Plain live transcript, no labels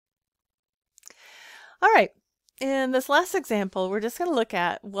All right. In this last example, we're just going to look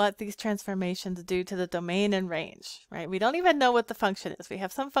at what these transformations do to the domain and range, right? We don't even know what the function is. We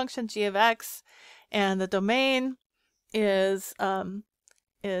have some function g of x, and the domain is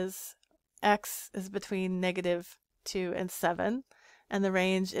x is between -2 and 7, and the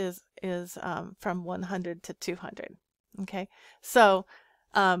range is from 100 to 200. Okay, so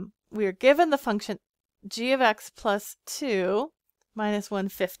we are given the function g of x plus 2 minus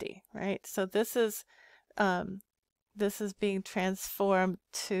 150, right? So this is being transformed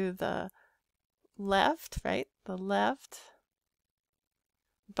to the left, right? The left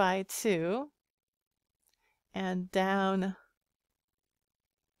by 2 and down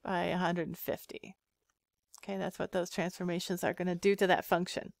by 150. Okay, that's what those transformations are going to do to that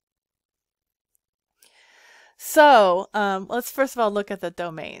function. So let's first of all look at the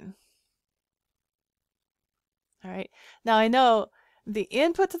domain. All right, now I know the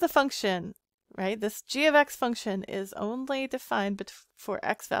input to the function, right? This g of x function is only defined for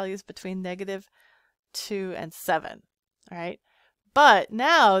x values between -2 and 7. All right, but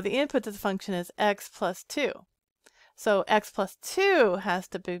now the input to the function is x plus 2. So x plus 2 has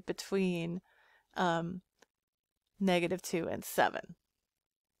to be between -2 and 7.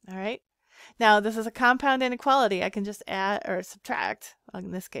 All right. Now this is a compound inequality. I can just add or subtract.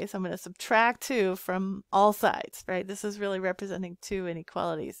 In this case, I'm going to subtract 2 from all sides, right? This is really representing two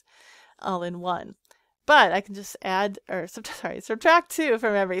inequalities all in one. But I can just add or subtract 2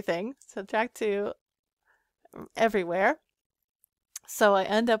 from everything. Subtract 2 everywhere. So I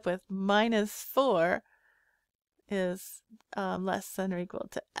end up with -4 is less than or equal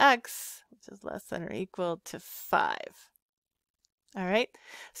to x, which is less than or equal to 5. All right,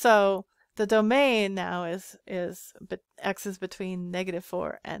 so the domain now is x is between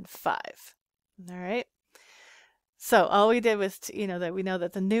 -4 and 5. All right, so all we did was we know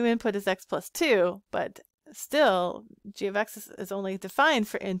that the new input is x plus 2, but still g of x is only defined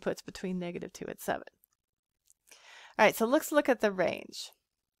for inputs between -2 and 7. All right, so let's look at the range.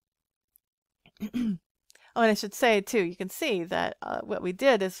 Oh, and I should say too, you can see that what we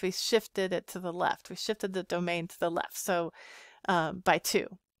did is we shifted it to the left. We shifted the domain to the left, so by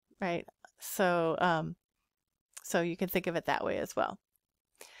 2, right? So so you can think of it that way as well.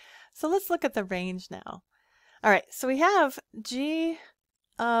 So let's look at the range now. All right, so we have g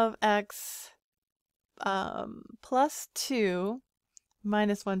of x plus 2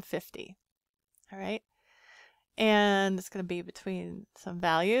 minus 150. All right, and it's going to be between some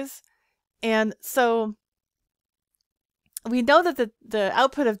values, and so we know that the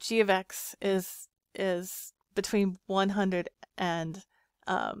output of g of x is between 100 and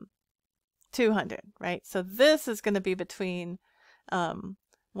 200, right? So this is going to be between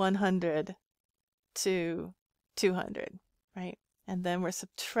 100 to 200, right? And then we're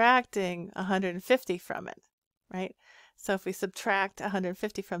subtracting 150 from it, right? So if we subtract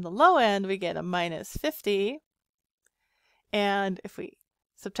 150 from the low end, we get a -50. And if we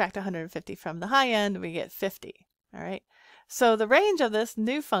subtract 150 from the high end, we get 50, all right? So the range of this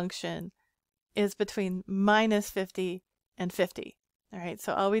new function is between -50 and 50. All right,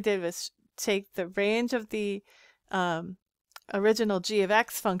 so all we did was take the range of the original g of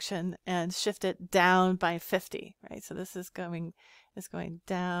x function and shift it down by 50, right? So this is going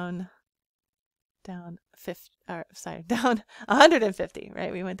down 150,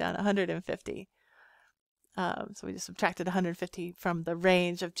 right? We went down 150. So we just subtracted 150 from the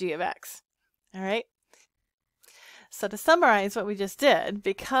range of g of x. All right. So to summarize what we just did,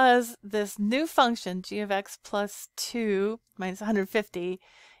 because this new function g of x plus 2 minus 150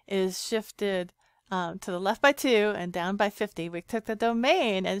 is shifted to the left by 2 and down by 50, we took the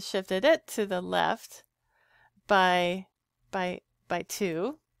domain and shifted it to the left by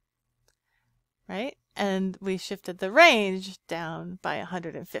 2, right? And we shifted the range down by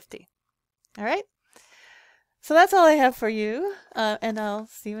 150. All right? So that's all I have for you, and I'll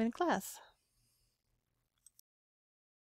see you in class.